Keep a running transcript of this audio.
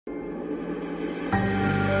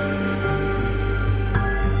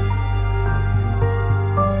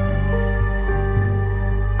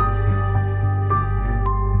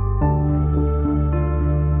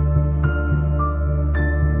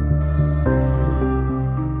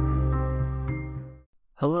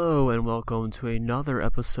Hello and welcome to another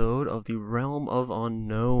episode of the Realm of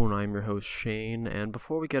Unknown. I'm your host Shane, and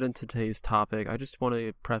before we get into today's topic, I just want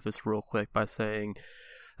to preface real quick by saying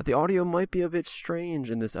that the audio might be a bit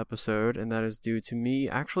strange in this episode, and that is due to me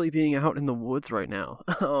actually being out in the woods right now.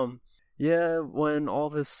 When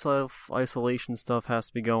all this self-isolation stuff has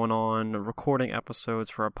to be going on, recording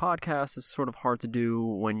episodes for a podcast is sort of hard to do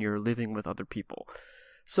when you're living with other people.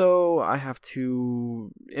 So I have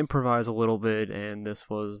to improvise a little bit, and this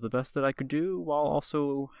was the best that I could do while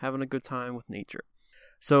also having a good time with nature.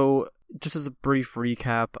 So just as a brief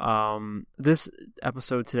recap, this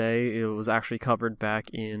episode today, it was actually covered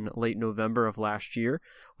back in late November of last year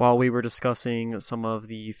while we were discussing some of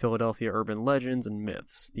the Philadelphia urban legends and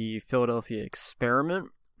myths. The Philadelphia experiment,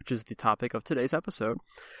 which is the topic of today's episode,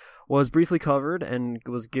 was briefly covered and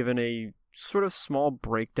was given a sort of small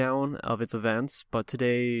breakdown of its events, but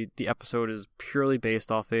today the episode is purely based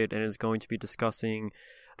off it and is going to be discussing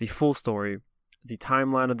the full story, the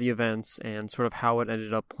timeline of the events, and sort of how it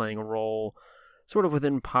ended up playing a role sort of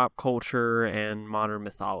within pop culture and modern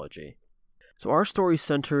mythology. So our story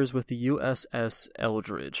centers with the USS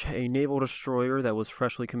Eldridge, a naval destroyer that was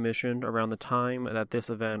freshly commissioned around the time that this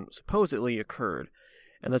event supposedly occurred,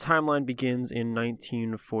 and the timeline begins in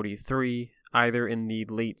 1943, either in the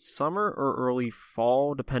late summer or early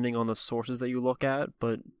fall, depending on the sources that you look at,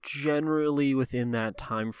 but generally within that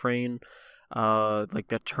time frame, like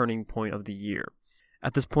that turning point of the year.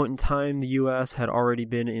 At this point in time, the U.S. had already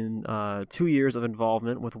been in 2 years of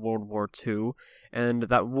involvement with World War II, and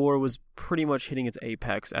that war was pretty much hitting its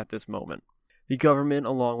apex at this moment. The government,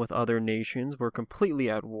 along with other nations, were completely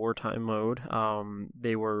at wartime mode.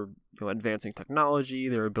 They were advancing technology,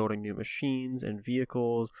 they were building new machines and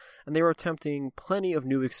vehicles, and they were attempting plenty of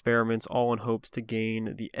new experiments, all in hopes to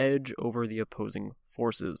gain the edge over the opposing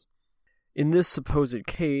forces. In this supposed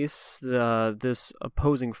case, this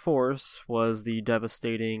opposing force was the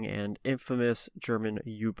devastating and infamous German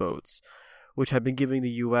U-boats, which had been giving the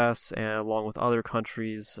U.S., along with other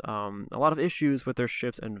countries, a lot of issues with their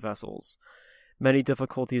ships and vessels. Many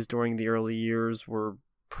difficulties during the early years were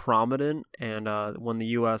prominent, and when the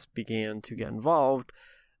U.S. began to get involved,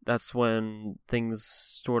 that's when things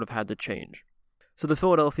sort of had to change. So the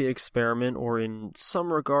Philadelphia experiment, or in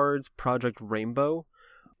some regards, Project Rainbow,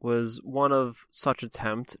 was one of such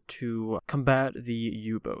attempt to combat the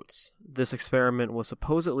U-boats. This experiment was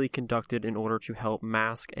supposedly conducted in order to help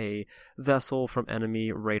mask a vessel from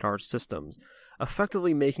enemy radar systems,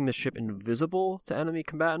 effectively making the ship invisible to enemy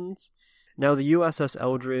combatants. Now, the USS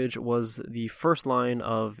Eldridge was the first line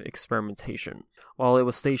of experimentation. While it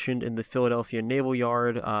was stationed in the Philadelphia Naval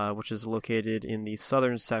Yard, which is located in the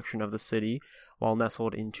southern section of the city, while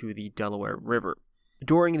nestled into the Delaware River.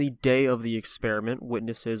 During the day of the experiment,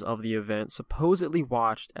 witnesses of the event supposedly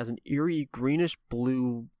watched as an eerie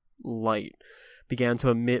greenish-blue light began to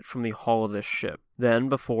emit from the hull of the ship. Then,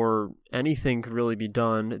 before anything could really be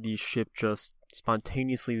done, the ship just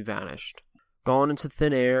spontaneously vanished. Gone into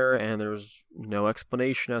thin air, and there's no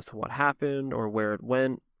explanation as to what happened or where it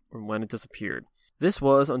went or when it disappeared. This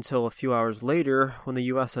was until a few hours later when the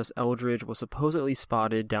USS Eldridge was supposedly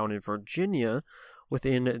spotted down in Virginia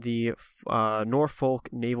within the Norfolk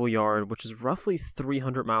Naval Yard, which is roughly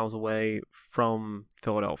 300 miles away from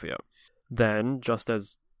Philadelphia. Then, just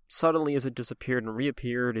as suddenly as it disappeared and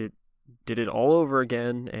reappeared, it did it all over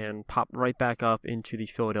again and popped right back up into the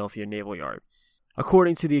Philadelphia Naval Yard.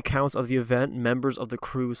 According to the accounts of the event, members of the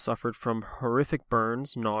crew suffered from horrific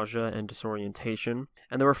burns, nausea, and disorientation,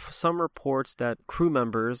 and there were some reports that crew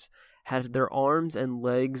members had their arms and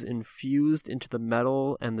legs infused into the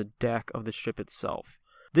metal and the deck of the ship itself.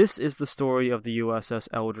 This is the story of the USS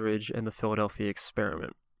Eldridge and the Philadelphia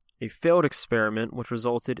experiment, a failed experiment which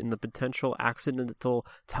resulted in the potential accidental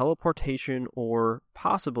teleportation or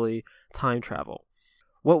possibly time travel.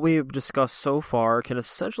 What we have discussed so far can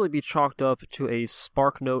essentially be chalked up to a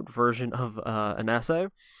SparkNote version of an essay,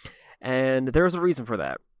 and there's a reason for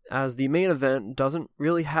that, as the main event doesn't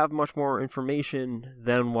really have much more information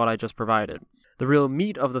than what I just provided. The real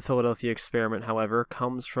meat of the Philadelphia experiment, however,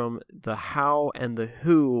 comes from the how and the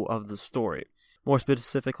who of the story. More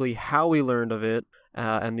specifically, how we learned of it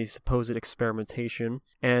and the supposed experimentation,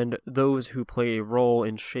 and those who play a role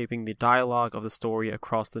in shaping the dialogue of the story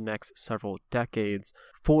across the next several decades,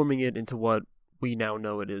 forming it into what we now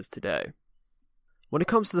know it is today. When it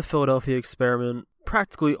comes to the Philadelphia experiment,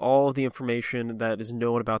 practically all of the information that is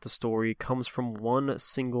known about the story comes from one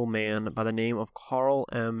single man by the name of Carl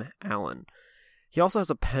M. Allen. He also has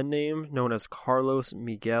a pen name known as Carlos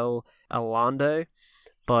Miguel Allende,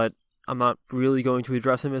 but I'm not really going to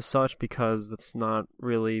address him as such because that's not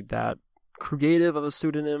really that creative of a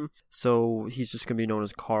pseudonym, so he's just going to be known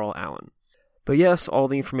as Carl Allen. But yes, all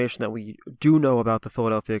the information that we do know about the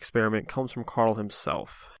Philadelphia experiment comes from Carl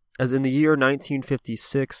himself, as in the year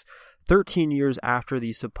 1956, 13 years after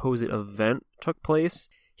the supposed event took place,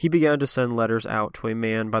 he began to send letters out to a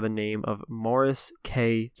man by the name of Morris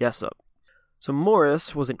K. Jessup. So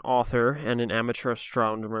Morris was an author and an amateur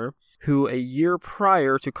astronomer who, a year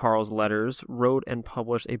prior to Carl's letters, wrote and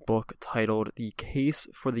published a book titled The Case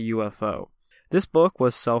for the UFO. This book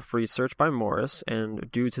was self-researched by Morris,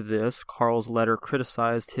 and due to this, Carl's letter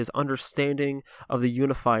criticized his understanding of the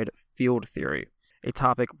unified field theory, a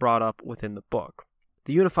topic brought up within the book.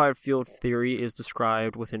 The unified field theory is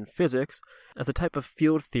described within physics as a type of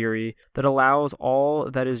field theory that allows all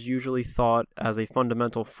that is usually thought as a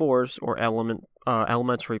fundamental force or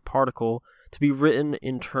elementary particle to be written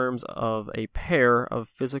in terms of a pair of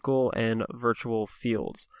physical and virtual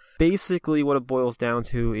fields. Basically, what it boils down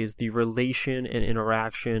to is the relation and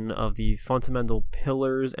interaction of the fundamental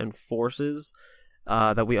pillars and forces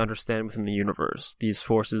that we understand within the universe. These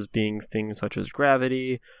forces being things such as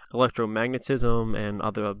gravity, electromagnetism, and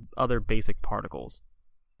other basic particles.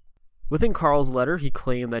 Within Carl's letter, he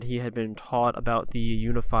claimed that he had been taught about the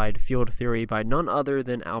unified field theory by none other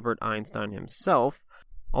than Albert Einstein himself,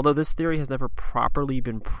 although this theory has never properly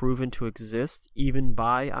been proven to exist, even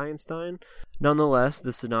by Einstein. Nonetheless,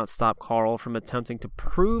 this did not stop Carl from attempting to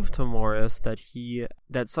prove to Morris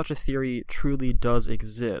that such a theory truly does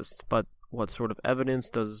exist. But what sort of evidence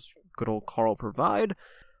does good old Carl provide?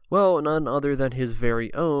 Well, none other than his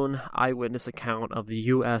very own eyewitness account of the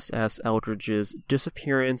USS Eldridge's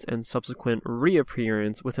disappearance and subsequent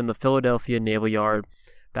reappearance within the Philadelphia Naval Yard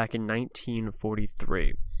back in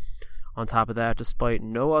 1943. On top of that, despite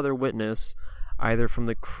no other witness, either from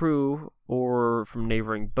the crew or from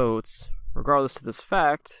neighboring boats, regardless of this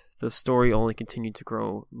fact, the story only continued to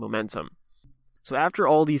grow momentum. So after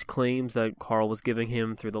all these claims that Carl was giving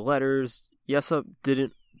him through the letters, Jessup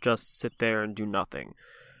didn't just sit there and do nothing.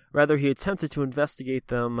 Rather, he attempted to investigate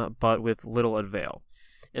them, but with little avail.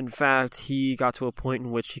 In fact, he got to a point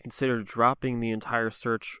in which he considered dropping the entire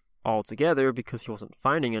search altogether because he wasn't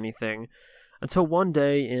finding anything, until one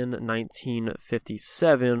day in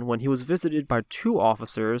 1957 when he was visited by two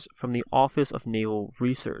officers from the Office of Naval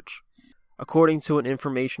Research. According to an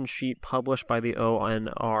information sheet published by the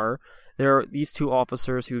ONR, these two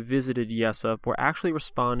officers who visited Jessup were actually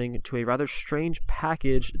responding to a rather strange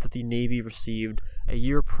package that the Navy received a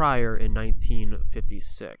year prior in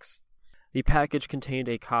 1956. The package contained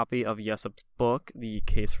a copy of Jessup's book, The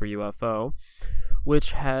Case for UFO,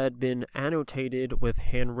 which had been annotated with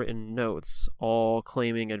handwritten notes, all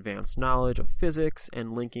claiming advanced knowledge of physics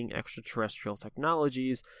and linking extraterrestrial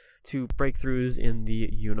technologies to breakthroughs in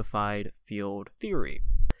the unified field theory.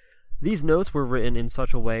 These notes were written in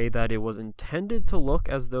such a way that it was intended to look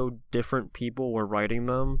as though different people were writing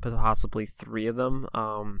them, possibly three of them.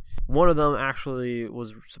 One of them actually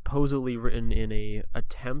was supposedly written in an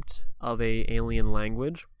attempt of an alien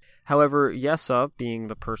language. However, Jessup, being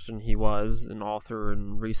the person he was, an author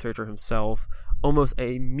and researcher himself, almost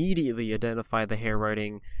immediately identified the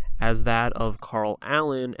handwriting as that of Carl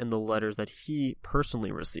Allen and the letters that he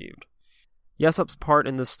personally received. Jessup's part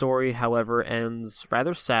in this story, however, ends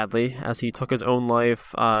rather sadly as he took his own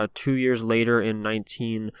life 2 years later in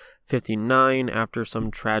 1959 after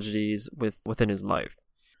some tragedies within his life.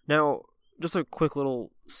 Now, just a quick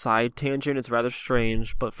little side tangent, it's rather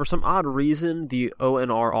strange, but for some odd reason, the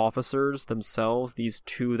ONR officers themselves, these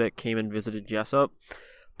two that came and visited Jessup,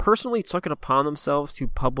 personally took it upon themselves to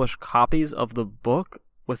publish copies of the book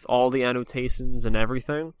with all the annotations and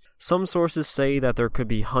everything. Some sources say that there could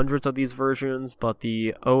be hundreds of these versions, but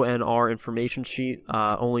the ONR information sheet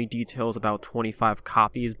only details about 25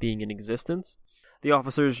 copies being in existence. The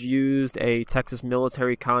officers used a Texas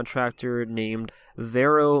military contractor named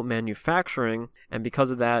Vero Manufacturing, and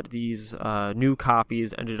because of that, these new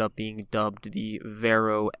copies ended up being dubbed the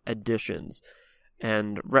Vero editions.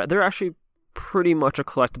 And they're actually pretty much a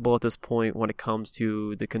collectible at this point when it comes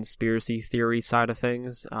to the conspiracy theory side of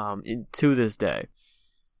things, to this day.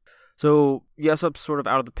 So, Jessup's sort of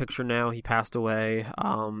out of the picture now. He passed away.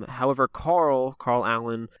 However, Carl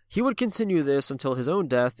Allen, he would continue this until his own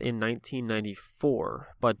death in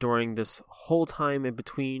 1994. But during this whole time in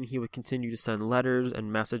between, he would continue to send letters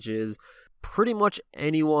and messages. Pretty much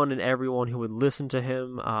anyone and everyone who would listen to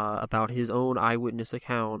him about his own eyewitness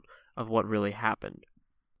account of what really happened.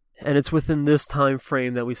 And it's within this time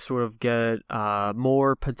frame that we sort of get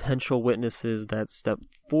more potential witnesses that step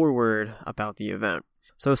forward about the event.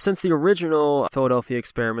 So since the original Philadelphia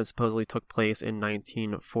experiment supposedly took place in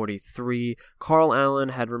 1943, Carl Allen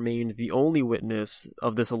had remained the only witness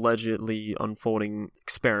of this allegedly unfolding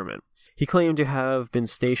experiment. He claimed to have been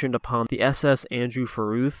stationed upon the SS Andrew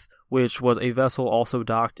Farragut, which was a vessel also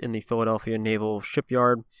docked in the Philadelphia Naval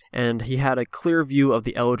Shipyard, and he had a clear view of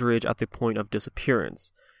the Eldridge at the point of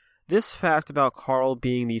disappearance. This fact about Carl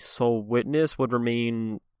being the sole witness would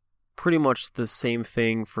remain pretty much the same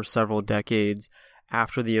thing for several decades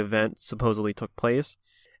after the event supposedly took place,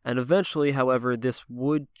 and eventually, however, this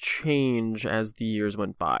would change as the years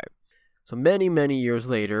went by. So many, many years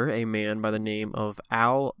later, a man by the name of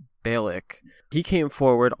Al Bielek, he came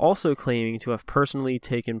forward also claiming to have personally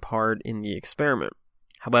taken part in the experiment.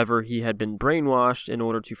 However, he had been brainwashed in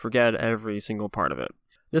order to forget every single part of it.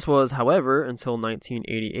 This was, however, until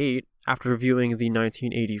 1988, after viewing the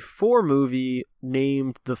 1984 movie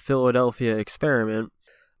named The Philadelphia Experiment,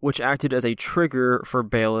 which acted as a trigger for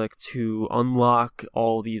Bielek to unlock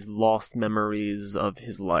all these lost memories of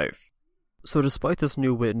his life. So despite this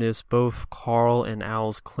new witness, both Carl and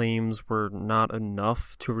Al's claims were not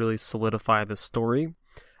enough to really solidify the story,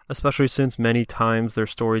 especially since many times their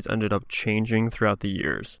stories ended up changing throughout the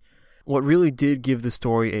years. What really did give the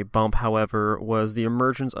story a bump, however, was the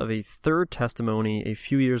emergence of a third testimony a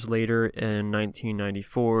few years later in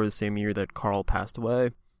 1994, the same year that Carl passed away.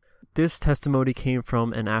 This testimony came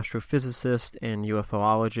from an astrophysicist and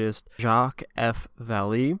UFOologist, Jacques F.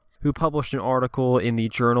 Vallée, who published an article in the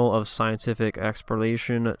Journal of Scientific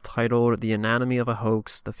Exploration titled The Anatomy of a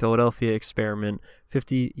Hoax, The Philadelphia Experiment,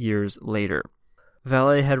 50 Years Later.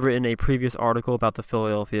 Vallée had written a previous article about the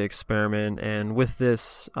Philadelphia experiment, and with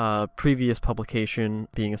this previous publication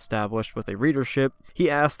being established with a readership, he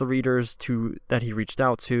asked the readers that he reached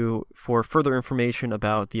out to for further information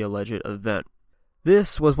about the alleged event.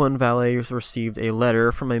 This was when Vallée received a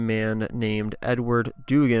letter from a man named Edward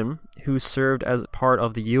Dugan, who served as part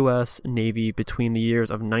of the U.S. Navy between the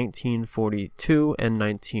years of 1942 and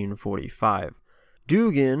 1945.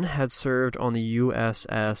 Dugan had served on the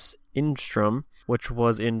USS Instrom, which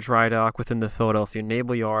was in dry dock within the Philadelphia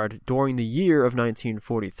Naval Yard during the year of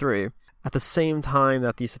 1943, at the same time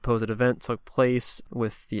that the supposed event took place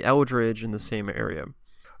with the Eldridge in the same area.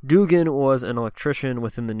 Dugan was an electrician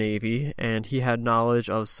within the Navy, and he had knowledge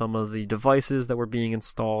of some of the devices that were being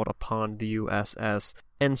installed upon the USS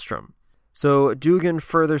Enstrom. So Dugan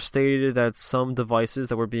further stated that some devices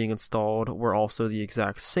that were being installed were also the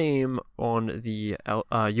exact same on the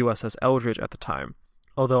USS Eldridge at the time.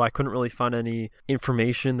 Although I couldn't really find any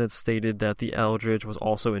information that stated that the Eldridge was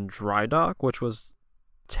also in dry dock, which was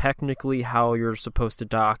technically how you're supposed to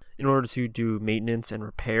dock in order to do maintenance and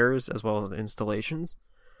repairs as well as installations.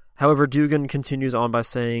 However, Dugan continues on by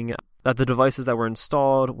saying that the devices that were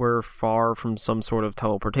installed were far from some sort of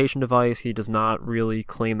teleportation device. He does not really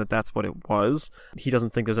claim that that's what it was. He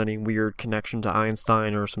doesn't think there's any weird connection to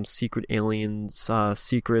Einstein or some secret aliens'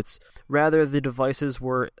 secrets. Rather, the devices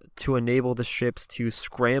were to enable the ships to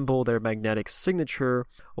scramble their magnetic signature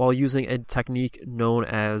while using a technique known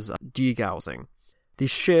as degaussing. These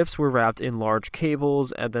ships were wrapped in large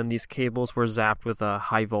cables, and then these cables were zapped with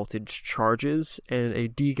high voltage charges, and a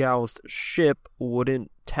degaussed ship wouldn't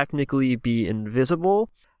technically be invisible.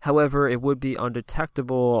 However, it would be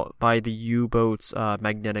undetectable by the U-boat's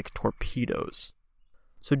magnetic torpedoes.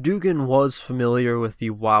 So Dugan was familiar with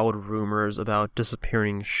the wild rumors about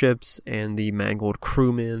disappearing ships and the mangled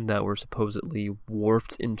crewmen that were supposedly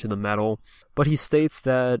warped into the metal, but he states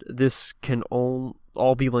that this can all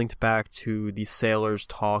be linked back to the sailors'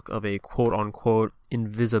 talk of a quote-unquote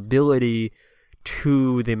invisibility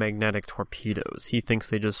to the magnetic torpedoes. He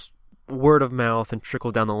thinks they just word of mouth and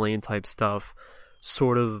trickle down the lane type stuff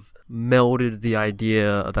sort of melded the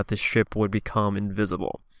idea that the ship would become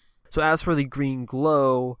invisible. So as for the green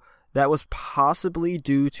glow, that was possibly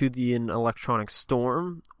due to an electronic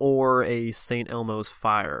storm or a St. Elmo's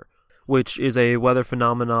fire, which is a weather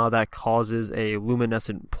phenomena that causes a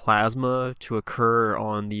luminescent plasma to occur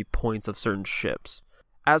on the points of certain ships.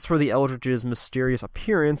 As for the Eldridge's mysterious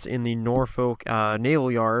appearance in the Norfolk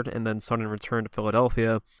Naval Yard and then sudden return to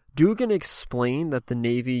Philadelphia, Dugan explained that the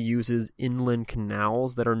Navy uses inland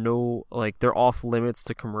canals that are they're off limits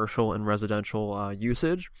to commercial and residential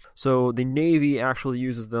usage. So the Navy actually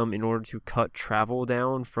uses them in order to cut travel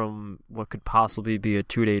down from what could possibly be a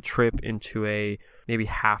 2-day trip into a maybe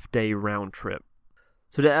half-day round trip.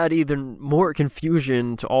 So to add even more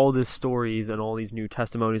confusion to all these stories and all these new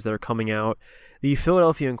testimonies that are coming out, the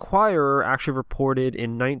Philadelphia Inquirer actually reported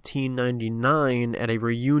in 1999 at a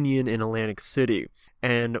reunion in Atlantic City,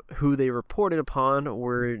 and who they reported upon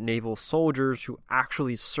were naval soldiers who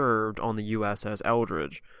actually served on the USS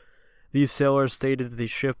Eldridge. These sailors stated that the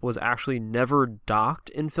ship was actually never docked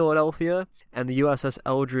in Philadelphia, and the USS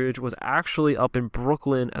Eldridge was actually up in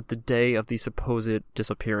Brooklyn at the day of the supposed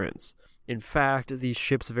disappearance. In fact, the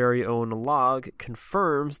ship's very own log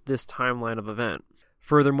confirms this timeline of event.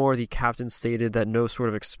 Furthermore, the captain stated that no sort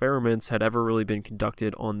of experiments had ever really been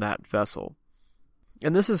conducted on that vessel.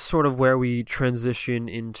 And this is sort of where we transition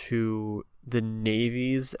into the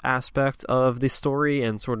Navy's aspect of the story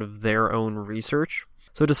and sort of their own research.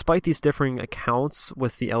 So despite these differing accounts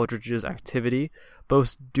with the Eldridge's activity,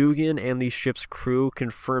 both Dugan and the ship's crew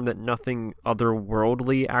confirmed that nothing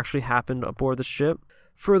otherworldly actually happened aboard the ship.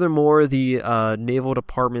 Furthermore, the Naval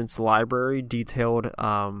Department's library detailing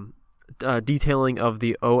of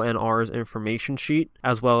the ONR's information sheet,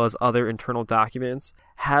 as well as other internal documents,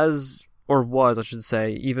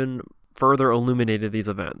 even further illuminated these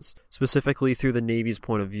events, specifically through the Navy's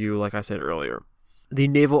point of view, like I said earlier. The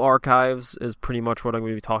Naval Archives is pretty much what I'm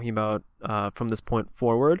going to be talking about from this point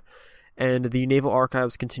forward, and the Naval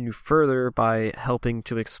Archives continue further by helping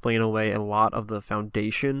to explain away a lot of the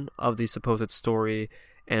foundation of the supposed story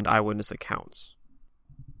and eyewitness accounts.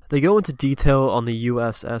 They go into detail on the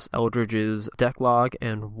USS Eldridge's deck log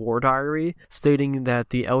and war diary, stating that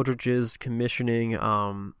the Eldridge's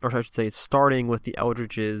starting with the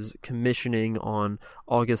Eldridge's commissioning on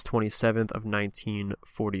August 27th of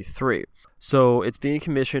 1943. So it's being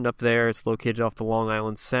commissioned up there. It's located off the Long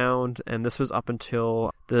Island Sound, and this was up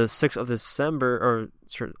until the 6th of December,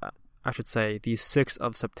 the 6th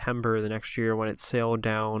of September the next year when it sailed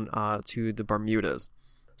down to the Bermudas.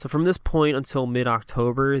 So from this point until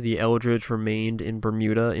mid-October, the Eldridge remained in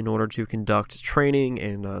Bermuda in order to conduct training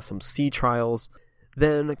and some sea trials.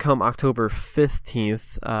 Then, come October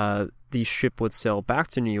 15th, the ship would sail back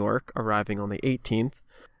to New York, arriving on the 18th.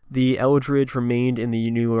 The Eldridge remained in the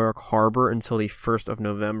New York harbor until the 1st of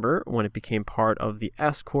November, when it became part of the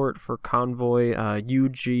escort for convoy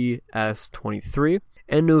UGS-23.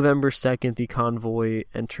 And November 2nd, the convoy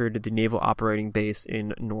entered the naval operating base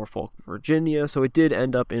in Norfolk, Virginia, so it did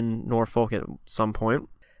end up in Norfolk at some point.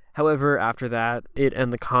 However, after that, it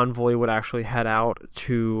and the convoy would actually head out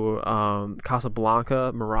to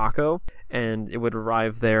Casablanca, Morocco, and it would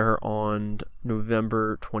arrive there on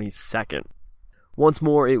November 22nd. Once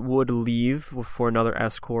more, it would leave for another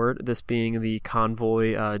escort, this being the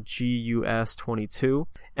convoy GUS-22,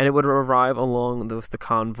 and it would arrive along with the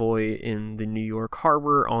convoy in the New York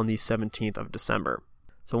harbor on the 17th of December.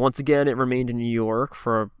 So once again, it remained in New York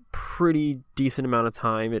for a pretty decent amount of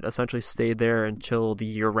time. It essentially stayed there until the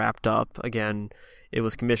year wrapped up. Again, it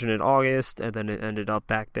was commissioned in August, and then it ended up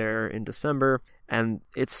back there in December, and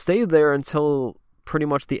it stayed there until pretty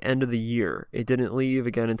much the end of the year. It didn't leave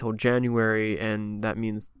again until January, and that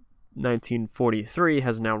means 1943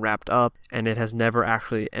 has now wrapped up, and it has never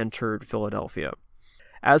actually entered Philadelphia.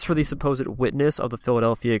 As for the supposed witness of the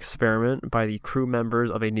Philadelphia experiment by the crew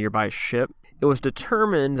members of a nearby ship, it was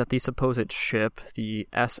determined that the supposed ship, the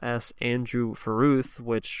SS Andrew Farragut,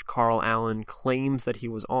 which Carl Allen claims that he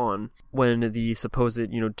was on when the supposed,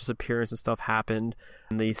 disappearance and stuff happened,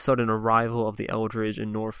 and the sudden arrival of the Eldridge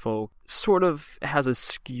in Norfolk sort of has a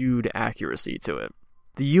skewed accuracy to it.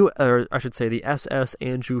 The SS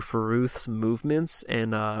Andrew Farragut's movements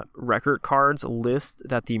and record cards list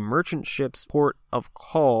that the merchant ship's port of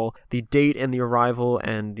call, the date and the arrival,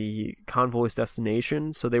 and the convoy's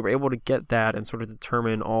destination. So they were able to get that and sort of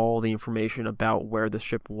determine all the information about where the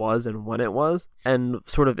ship was and when it was, and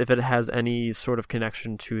sort of if it has any sort of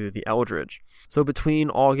connection to the Eldridge. So between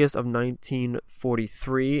August of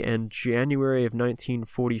 1943 and January of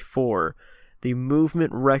 1944, the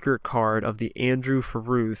movement record card of the Andrew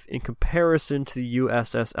Farragut in comparison to the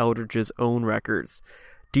USS Eldridge's own records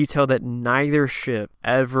detail that neither ship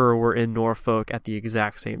ever were in Norfolk at the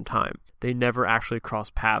exact same time. They never actually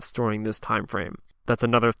crossed paths during this time frame. That's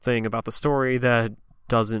another thing about the story that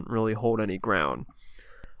doesn't really hold any ground.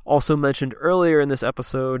 Also mentioned earlier in this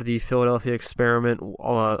episode, the Philadelphia experiment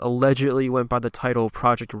allegedly went by the title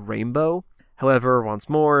Project Rainbow. However, once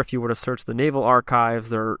more, if you were to search the Naval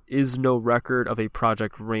Archives, there is no record of a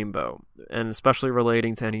Project Rainbow, and especially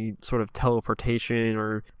relating to any sort of teleportation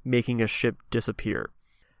or making a ship disappear.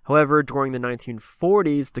 However, during the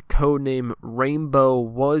 1940s, the codename Rainbow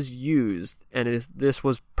was used, and this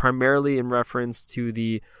was primarily in reference to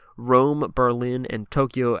the Rome, Berlin, and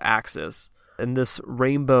Tokyo axis. And this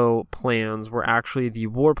Rainbow plans were actually the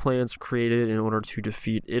war plans created in order to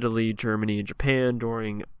defeat Italy, Germany, and Japan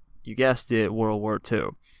during, you guessed it, World War II.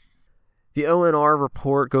 The ONR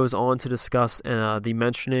report goes on to discuss the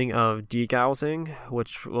mentioning of degaussing,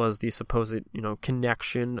 which was the supposed,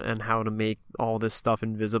 connection and how to make all this stuff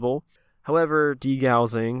invisible. However,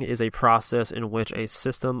 degaussing is a process in which a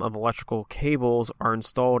system of electrical cables are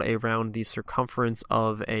installed around the circumference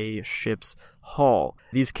of a ship's hull.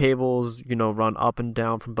 These cables, run up and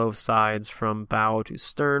down from both sides from bow to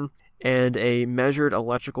stern, and a measured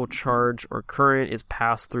electrical charge or current is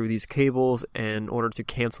passed through these cables in order to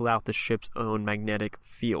cancel out the ship's own magnetic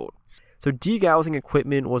field. So degaussing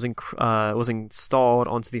equipment was installed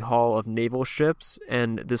onto the hull of naval ships,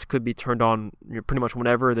 and this could be turned on pretty much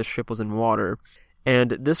whenever the ship was in water.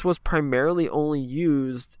 And this was primarily only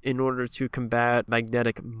used in order to combat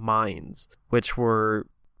magnetic mines, which were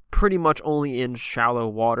pretty much only in shallow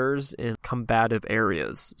waters in combative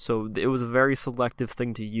areas. So it was a very selective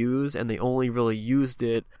thing to use, and they only really used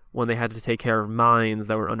it when they had to take care of mines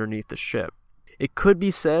that were underneath the ship. It could be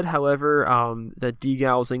said, however, that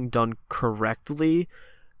degaussing done correctly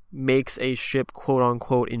makes a ship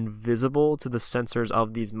quote-unquote invisible to the sensors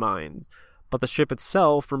of these mines, but the ship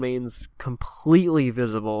itself remains completely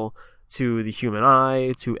visible to the human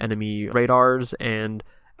eye, to enemy radars, and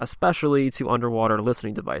especially to underwater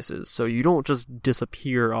listening devices. So you don't just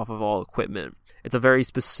disappear off of all equipment. It's a very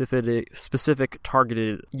specific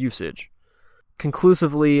targeted usage.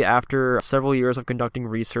 Conclusively, after several years of conducting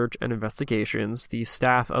research and investigations, the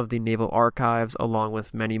staff of the Naval Archives, along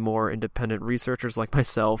with many more independent researchers like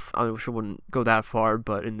myself, I wish I wouldn't go that far,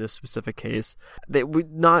 but in this specific case, they were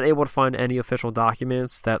not able to find any official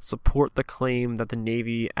documents that support the claim that the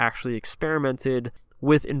Navy actually experimented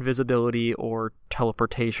with invisibility or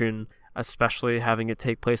teleportation, especially having it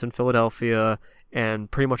take place in Philadelphia, and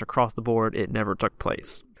pretty much across the board, it never took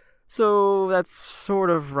place. So that sort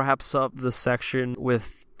of wraps up the section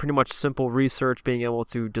with pretty much simple research being able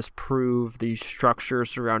to disprove the structure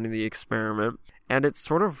surrounding the experiment. And it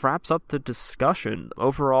sort of wraps up the discussion.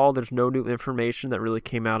 Overall, there's no new information that really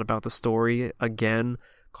came out about the story. Again,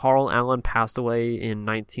 Carl Allen passed away in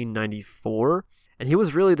 1994, and he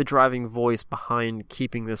was really the driving voice behind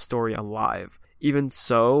keeping this story alive. Even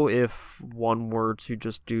so, if one were to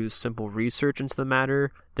just do simple research into the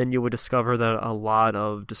matter, then you would discover that a lot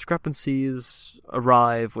of discrepancies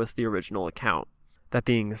arrive with the original account. That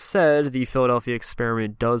being said, the Philadelphia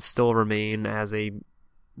experiment does still remain as a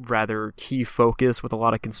rather key focus with a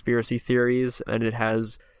lot of conspiracy theories, and it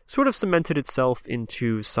has sort of cemented itself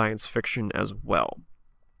into science fiction as well.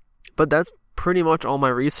 But that's pretty much all my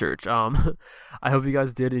research. I hope you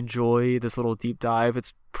guys did enjoy this little deep dive.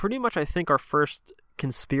 It's pretty much, I think, our first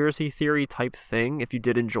conspiracy theory type thing. If you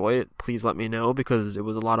did enjoy it, please let me know, because it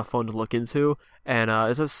was a lot of fun to look into. And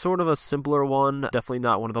it's a sort of a simpler one, definitely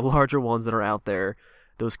not one of the larger ones that are out there.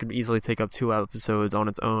 Those could easily take up 2 episodes on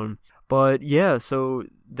its own. But yeah, so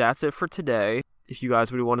that's it for today. If you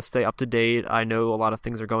guys would want to stay up to date, I know a lot of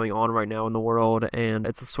things are going on right now in the world, and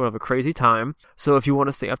it's sort of a crazy time. So if you want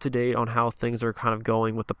to stay up to date on how things are kind of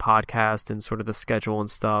going with the podcast and sort of the schedule and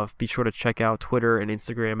stuff, be sure to check out Twitter and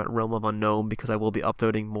Instagram at Realm of Unknown, because I will be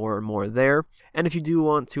uploading more and more there. And if you do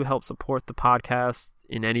want to help support the podcast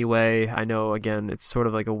in any way, I know, again, it's sort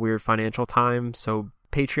of like a weird financial time, so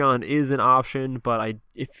Patreon is an option, but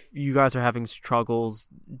if you guys are having struggles,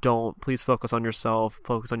 please focus on yourself,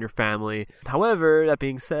 focus on your family. However, that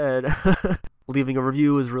being said, leaving a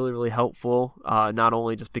review is really, really helpful, not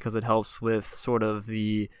only just because it helps with sort of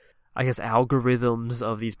the, algorithms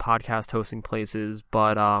of these podcast hosting places,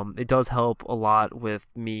 but it does help a lot with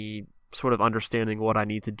me sort of understanding what I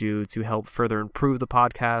need to do to help further improve the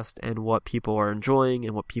podcast and what people are enjoying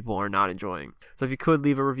and what people are not enjoying. So if you could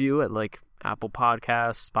leave a review at Apple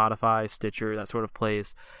Podcasts, Spotify, Stitcher, that sort of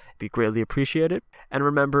place, it'd be greatly appreciated. And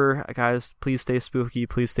remember, guys, please stay spooky,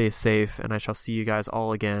 please stay safe, and I shall see you guys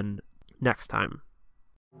all again next time.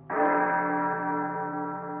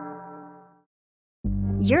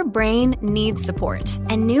 Your brain needs support,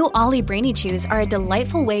 and new Ollie Brainy Chews are a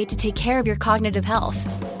delightful way to take care of your cognitive health.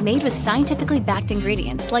 Made with scientifically backed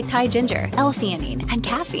ingredients like Thai ginger, L-theanine, and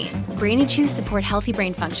caffeine, Brainy Chews support healthy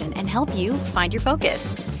brain function and help you find your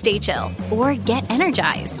focus, stay chill, or get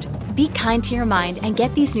energized. Be kind to your mind and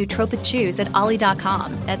get these nootropic chews at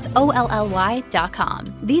ollie.com. That's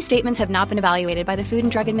OLLY.com. These statements have not been evaluated by the Food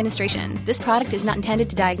and Drug Administration. This product is not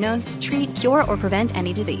intended to diagnose, treat, cure, or prevent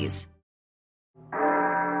any disease.